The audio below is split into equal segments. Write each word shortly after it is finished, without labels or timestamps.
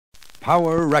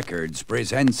Power Records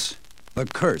presents The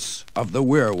Curse of the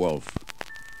Werewolf.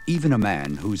 Even a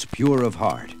man who's pure of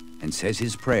heart and says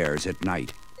his prayers at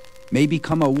night may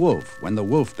become a wolf when the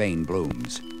wolfbane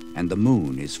blooms and the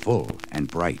moon is full and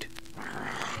bright.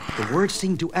 The words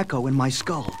seemed to echo in my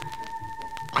skull.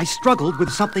 I struggled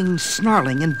with something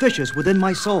snarling and vicious within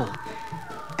my soul.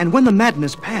 And when the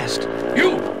madness passed...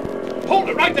 You! Hold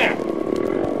it right there!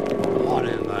 What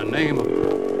in the name of...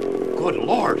 Good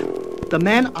Lord! The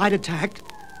man I'd attacked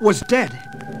was dead.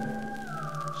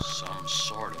 Some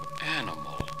sort of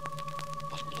animal.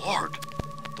 But Lord,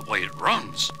 the way it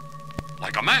runs.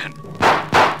 Like a man.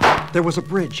 There was a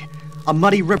bridge, a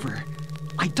muddy river.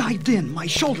 I dived in, my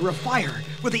shoulder afire,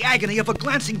 with the agony of a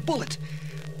glancing bullet.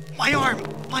 My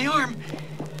arm!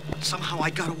 Somehow I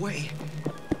got away.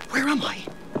 Where am I?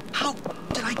 How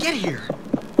did I get here?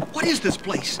 What is this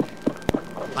place?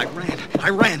 I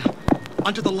ran.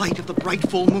 Under the light of the bright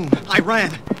full moon, I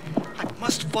ran. I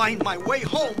must find my way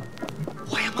home.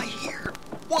 Why am I here?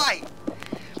 Why?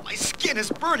 My skin is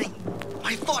burning.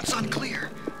 My thoughts unclear.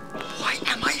 Why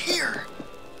am I here?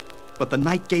 But the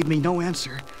night gave me no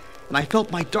answer, and I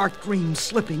felt my dark dreams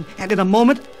slipping, and in a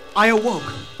moment, I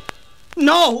awoke.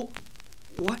 No!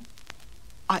 What?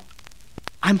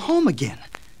 I'm home again.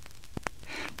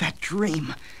 That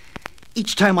dream.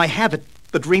 Each time I have it,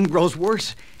 the dream grows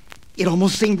worse. It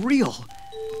almost seemed real.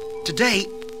 Today,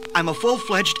 I'm a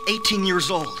full-fledged 18 years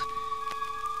old.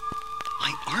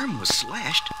 My arm was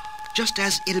slashed, just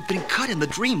as it had been cut in the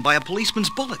dream by a policeman's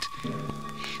bullet.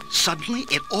 Suddenly,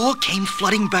 it all came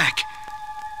flooding back.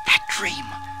 That dream.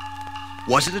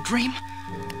 Was it a dream?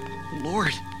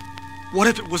 Lord, what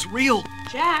if it was real?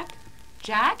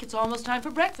 Jack, it's almost time for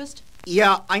breakfast.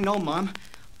 Yeah, I know, Mom.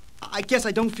 I guess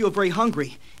I don't feel very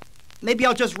hungry. Maybe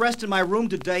I'll just rest in my room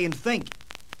today and think.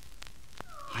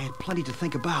 I had plenty to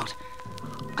think about.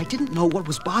 I didn't know what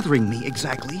was bothering me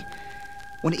exactly.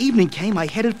 When evening came, I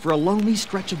headed for a lonely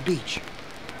stretch of beach.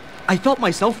 I felt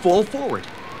myself fall forward.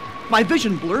 My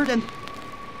vision blurred, and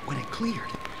when it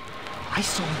cleared, I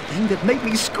saw a thing that made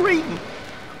me scream.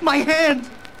 My hand!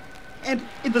 And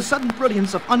in the sudden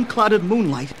brilliance of unclouded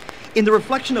moonlight, in the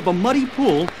reflection of a muddy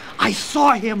pool, I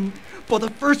saw him for the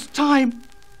first time.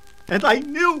 And I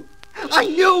knew!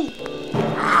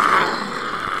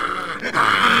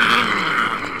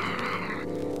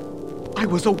 I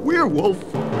was a werewolf.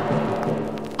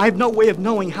 I have no way of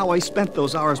knowing how I spent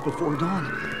those hours before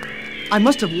dawn. I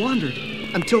must have wandered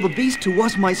until the beast who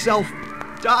was myself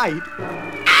died.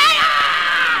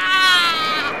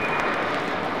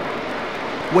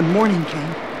 When morning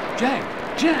came...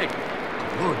 Jack! Good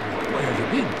Lord, where have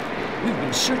you been? We've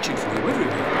been searching for you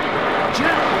everywhere.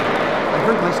 Jack! I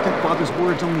heard my stepfather's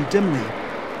words only dimly.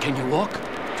 Can you walk?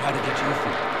 Try to get to your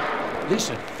feet.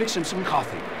 Lisa, fix him some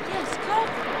coffee. Yes,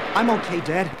 coffee. I'm okay,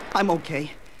 Dad. I'm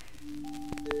okay.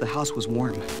 The house was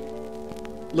warm.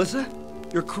 Lisa,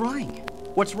 you're crying.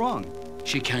 What's wrong?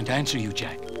 She can't answer you,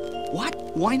 Jack.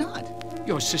 What? Why not?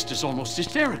 Your sister's almost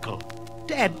hysterical.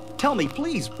 Dad, tell me,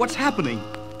 please. What's happening?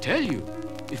 Tell you.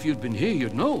 If you'd been here,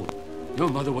 you'd know. Your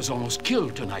mother was almost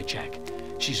killed tonight, Jack.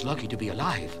 She's lucky to be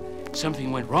alive.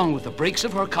 Something went wrong with the brakes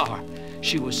of her car.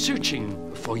 She was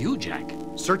searching for you, Jack.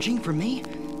 Searching for me?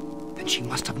 Then she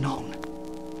must have known.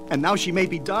 And now she may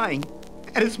be dying.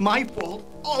 And it's my fault.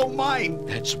 All mine.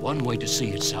 That's one way to see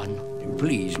it, son.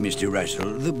 Please, Mr.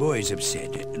 Russell, the boy's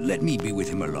upset. Let me be with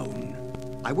him alone.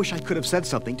 I wish I could have said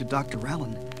something to Dr.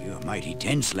 Allen. You're mighty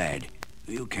tense, lad.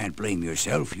 You can't blame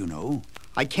yourself, you know.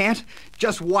 I can't?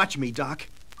 Just watch me, Doc.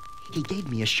 He gave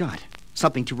me a shot.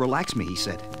 Something to relax me, he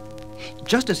said.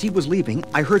 Just as he was leaving,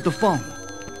 I heard the phone.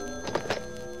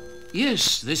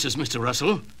 Yes, this is Mr.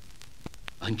 Russell.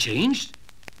 Unchanged?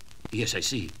 Yes, I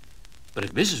see. But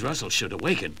if Mrs. Russell should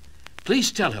awaken,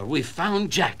 please tell her we've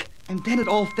found Jack. And then it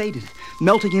all faded,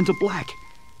 melting into black.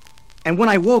 And when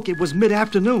I woke, it was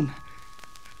mid-afternoon.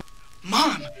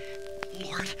 Mom!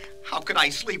 Lord, how could I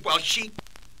sleep while she...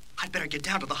 I'd better get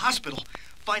down to the hospital,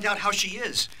 find out how she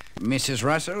is. Mrs.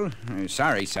 Russell?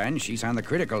 Sorry, son, she's on the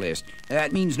critical list.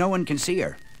 That means no one can see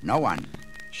her. No one.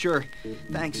 Sure,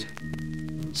 thanks.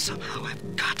 Somehow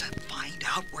I've got to find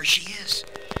out where she is.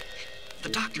 The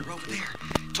doctor over there,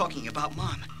 talking about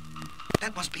Mom.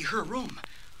 That must be her room.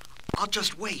 I'll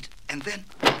just wait, and then...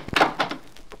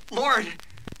 Lord!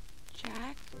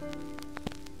 Jack?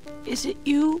 Is it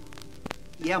you?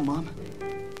 Yeah, Mom.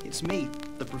 It's me,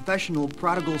 the professional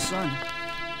prodigal son.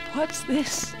 What's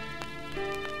this?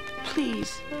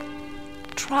 Please,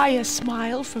 try a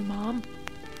smile for Mom.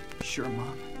 Sure,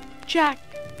 Mom. Jack,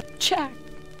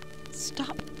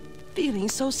 stop feeling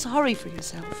so sorry for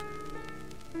yourself.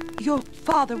 Your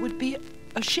father would be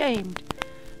ashamed.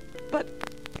 But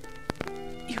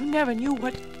You never knew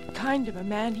what kind of a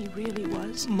man he really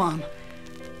was. Mom.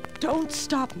 Don't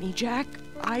stop me, Jack.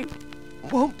 I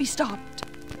won't be stopped.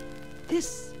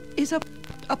 This is a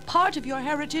part of your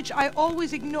heritage I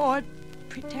always ignored,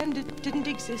 pretended didn't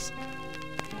exist.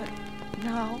 But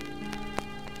now,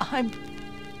 I'm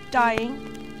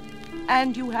dying,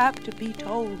 and you have to be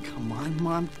told. Come on,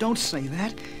 Mom, don't say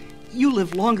that. You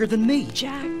live longer than me.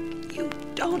 Jack, you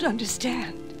don't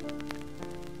understand.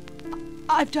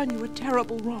 I've done you a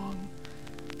terrible wrong.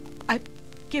 I've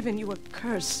given you a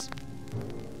curse.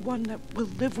 One that will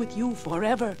live with you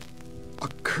forever. A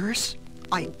curse?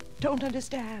 I don't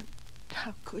understand.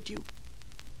 How could you?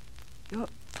 Your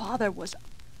father was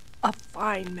a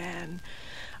fine man.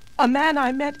 A man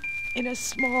I met in a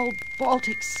small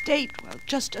Baltic state while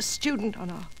just a student on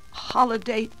a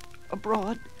holiday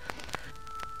abroad.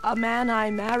 A man I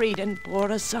married and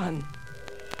bore a son.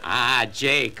 Ah,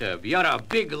 Jacob, you're a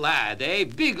big lad, eh?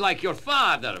 Big like your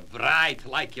father, bright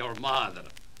like your mother.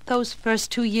 Those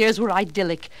first 2 years were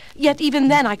idyllic. Yet even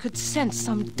then I could sense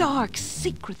some dark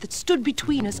secret that stood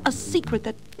between us, a secret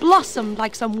that blossomed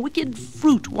like some wicked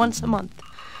fruit once a month,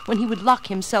 when he would lock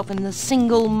himself in the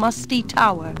single musty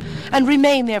tower and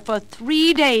remain there for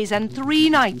 3 days and 3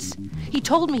 nights. He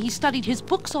told me he studied his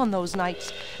books on those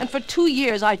nights, and for 2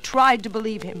 years I tried to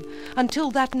believe him,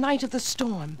 until that night of the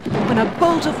storm, when a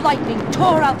bolt of lightning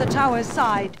tore out the tower's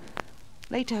side.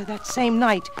 Later that same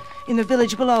night, in the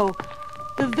village below,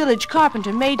 the village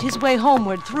carpenter made his way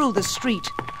homeward through the street.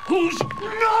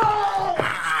 No!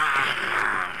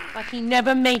 But he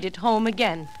never made it home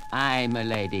again. Aye, my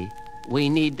lady. We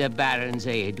need the Baron's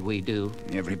aid, we do.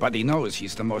 Everybody knows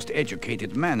he's the most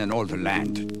educated man in all the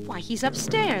land. Why, he's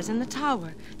upstairs in the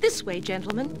tower. This way,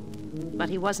 gentlemen. But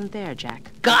he wasn't there,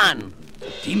 Jack. Gone!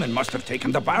 The demon must have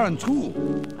taken the Baron, too.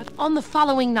 But on the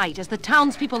following night, as the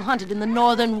townspeople hunted in the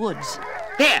northern woods...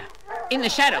 There! In the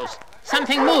shadows!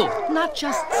 Something moved! Not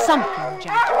just something,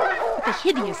 Jack, but the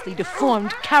hideously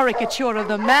deformed caricature of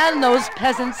the man those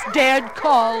peasants dared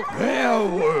call...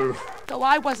 Werewolf! Though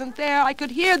I wasn't there, I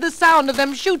could hear the sound of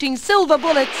them shooting silver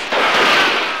bullets.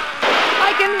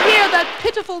 I can hear that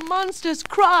pitiful monster's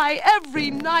cry every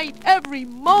night, every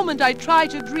moment I try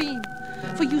to dream.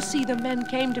 For you see, the men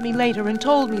came to me later and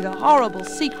told me the horrible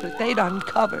secret they'd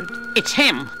uncovered. It's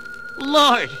him!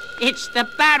 Lord, it's the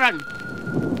Baron!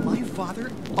 My father?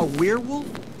 A werewolf?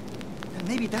 And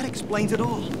maybe that explains it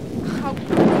all. How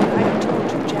could I have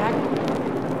told you, Jack?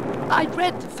 I'd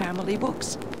read the family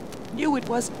books. Knew it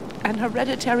was an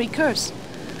hereditary curse.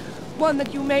 One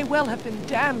that you may well have been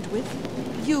damned with.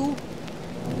 You,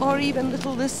 or even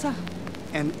little Lissa.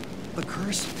 And the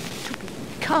curse? To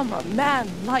become a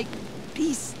man-like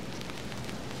beast.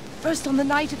 First on the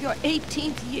night of your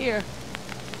 18th year.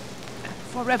 And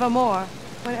forevermore,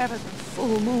 whenever the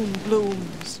full moon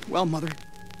blooms. Well, Mother,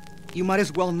 you might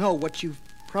as well know what you've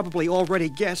probably already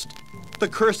guessed. The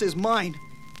curse is mine.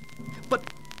 But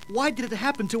why did it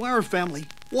happen to our family?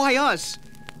 Why us?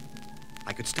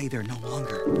 I could stay there no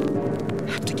longer.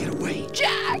 Have to get away.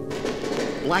 Jack!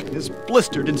 Blackness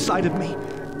blistered inside of me.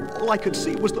 All I could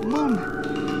see was the moon.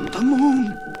 The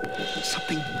moon.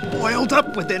 Something boiled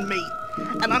up within me.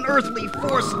 An unearthly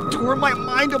force tore my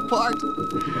mind apart.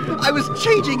 I was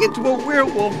changing into a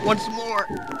werewolf once more.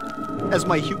 As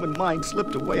my human mind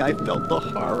slipped away, I felt the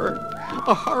horror.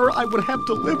 A horror I would have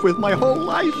to live with my whole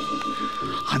life.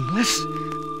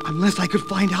 Unless I could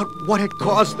find out what had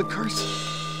caused the curse.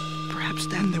 Perhaps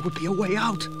then there would be a way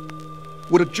out.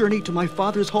 Would a journey to my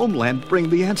father's homeland bring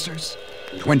the answers?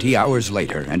 20 hours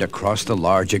later, and across the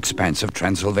large expanse of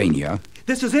Transylvania...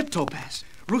 This is it, Topaz.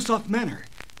 Rusov Manor.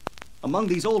 Among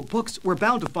these old books, we're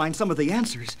bound to find some of the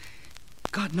answers.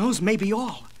 God knows, maybe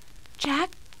all.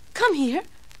 Jack, come here.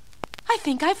 I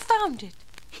think I've found it.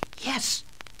 Yes.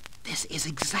 This is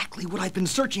exactly what I've been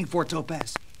searching for,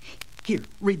 Topaz. Here,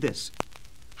 read this.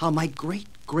 How my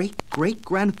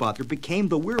great-great-great-grandfather became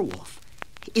the werewolf.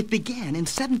 It began in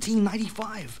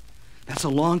 1795. That's a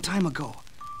long time ago.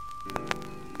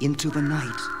 Into the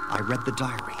night, I read the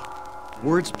diary.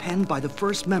 Words penned by the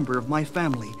first member of my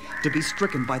family to be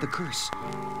stricken by the curse.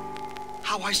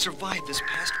 How I survived this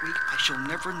past week, I shall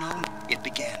never know. It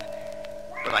began.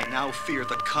 But I now fear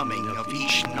the coming of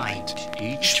each night.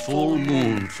 Each full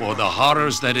moon for the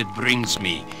horrors that it brings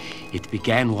me. It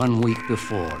began 1 week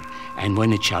before, and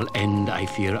when it shall end, I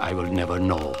fear I will never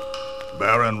know.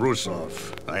 Baron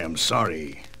Rusov, I am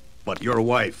sorry, but your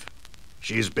wife,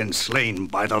 she's been slain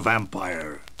by the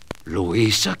vampire.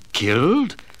 Louisa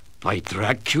killed? By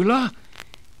Dracula?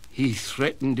 He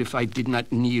threatened if I did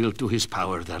not kneel to his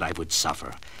power that I would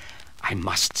suffer. I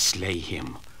must slay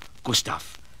him.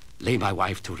 Gustav, lay my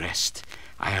wife to rest.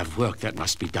 I have work that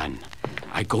must be done.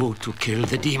 I go to kill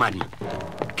the demon.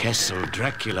 Castle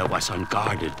Dracula was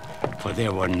unguarded, for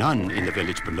there were none in the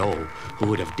village below who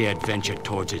would have dared venture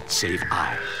towards it save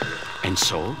I. And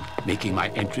so, making my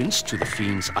entrance to the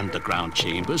fiend's underground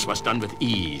chambers was done with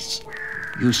ease.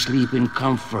 You sleep in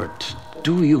comfort,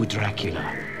 do you,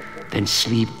 Dracula? Then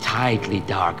sleep tightly,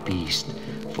 dark beast,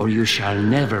 for you shall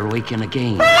never waken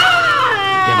again.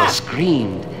 The devil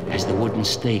screamed as the wooden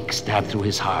stake stabbed through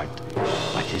his heart.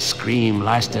 But his scream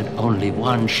lasted only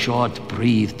one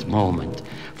short-breathed moment,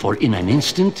 for in an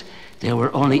instant, there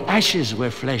were only ashes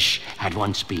where flesh had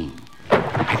once been.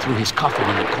 I threw his coffin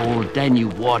in the cold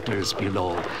Danube waters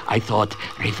below. I thought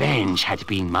revenge had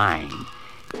been mine.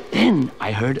 Then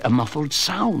I heard a muffled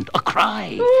sound, a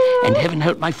cry, and heaven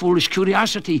help my foolish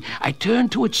curiosity, I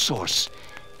turned to its source.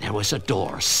 There was a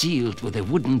door sealed with a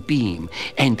wooden beam,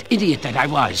 and idiot that I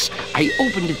was, I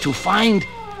opened it to find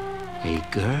a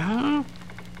girl?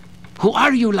 Who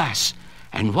are you, lass?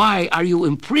 And why are you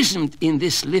imprisoned in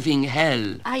this living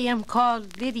hell? I am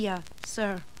called Lydia,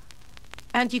 sir.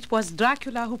 And it was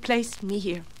Dracula who placed me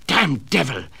here. Damn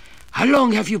devil! How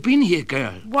long have you been here,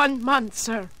 girl? 1 month,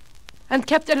 sir. And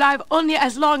kept alive only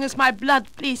as long as my blood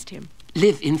pleased him.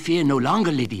 Live in fear no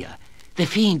longer, Lydia. The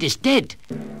fiend is dead.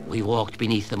 We walked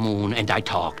beneath the moon and I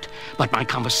talked, but my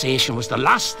conversation was the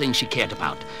last thing she cared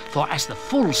about, for as the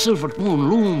full silvered moon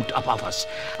loomed above us,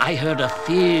 I heard a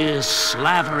fierce,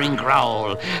 slavering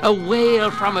growl, a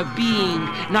wail from a being,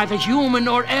 neither human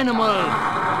nor animal.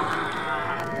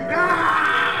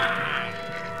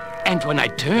 And when I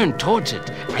turned towards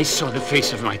it, I saw the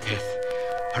face of my death.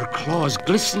 Her claws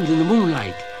glistened in the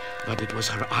moonlight, but it was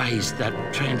her eyes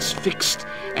that transfixed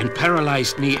and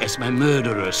paralyzed me as my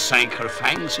murderer sank her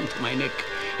fangs into my neck.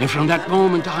 And from that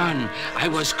moment on, I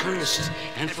was cursed.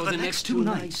 And for the next 2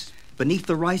 nights, beneath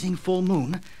the rising full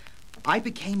moon, I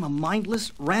became a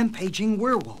mindless, rampaging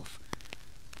werewolf.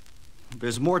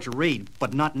 There's more to read,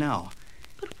 but not now.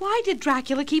 But why did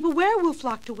Dracula keep a werewolf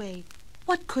locked away?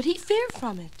 What could he fear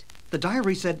from it? The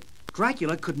diary said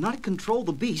Dracula could not control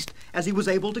the beast as he was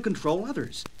able to control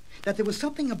others. That there was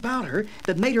something about her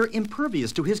that made her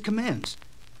impervious to his commands.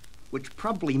 Which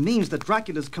probably means that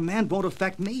Dracula's command won't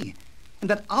affect me, and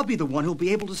that I'll be the one who'll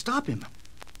be able to stop him.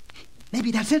 Maybe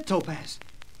that's it, Topaz.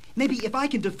 Maybe if I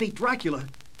can defeat Dracula,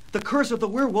 the curse of the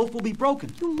werewolf will be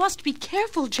broken. You must be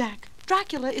careful, Jack.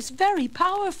 Dracula is very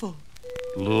powerful.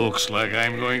 Looks like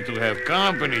I'm going to have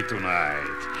company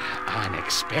tonight.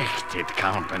 Unexpected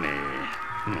company.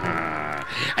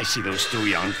 I see those 2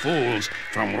 young fools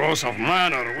from Rosov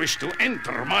Manor wish to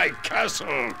enter my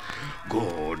castle.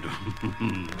 Good.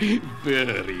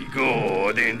 Very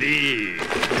good indeed.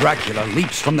 Dracula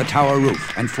leaps from the tower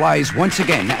roof and flies once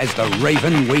again as the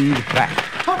raven-winged bat.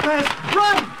 Topaz,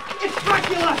 run! It's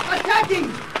Dracula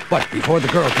attacking! But before the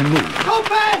girl can move,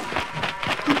 Topaz!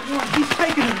 Good Lord, he's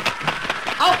taken him.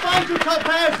 I'll find you,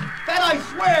 Topaz! That I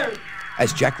swear!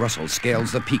 as Jack Russell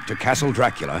scales the peak to Castle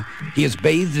Dracula, he is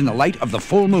bathed in the light of the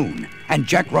full moon, and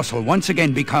Jack Russell once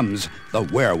again becomes the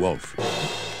werewolf.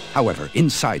 However,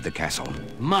 inside the castle...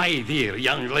 My dear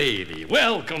young lady,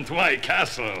 welcome to my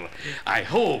castle. I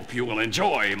hope you will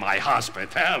enjoy my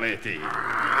hospitality.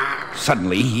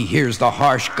 Suddenly, he hears the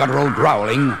harsh, guttural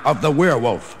growling of the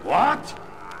werewolf. What?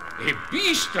 A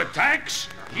beast attacks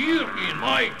here in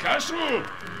my castle?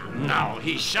 Now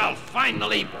he shall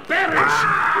finally perish!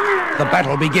 The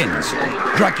battle begins.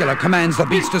 Dracula commands the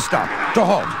beast to stop, to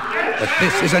halt. But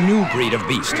this is a new breed of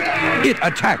beast. It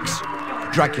attacks.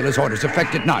 Dracula's orders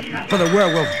affect it not, for the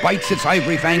werewolf bites its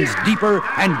ivory fangs deeper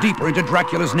and deeper into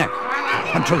Dracula's neck,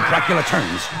 until Dracula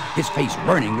turns, his face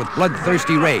burning with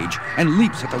bloodthirsty rage, and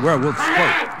leaps at the werewolf's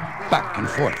throat. Back and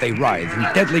forth they writhe in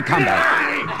deadly combat,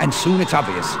 and soon it's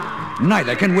obvious.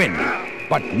 Neither can win,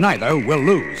 but neither will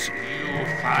lose. You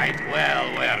fight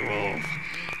well, werewolf.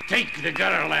 Take the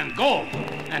girl and go,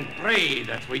 and pray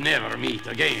that we never meet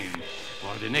again.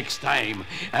 For the next time,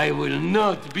 I will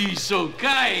not be so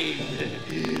kind.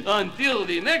 Until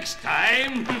the next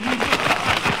time...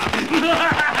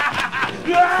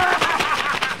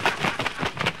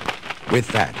 With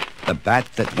that, the bat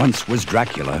that once was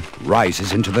Dracula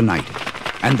rises into the night,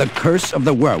 and the curse of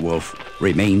the werewolf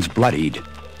remains bloodied,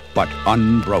 but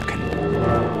unbroken.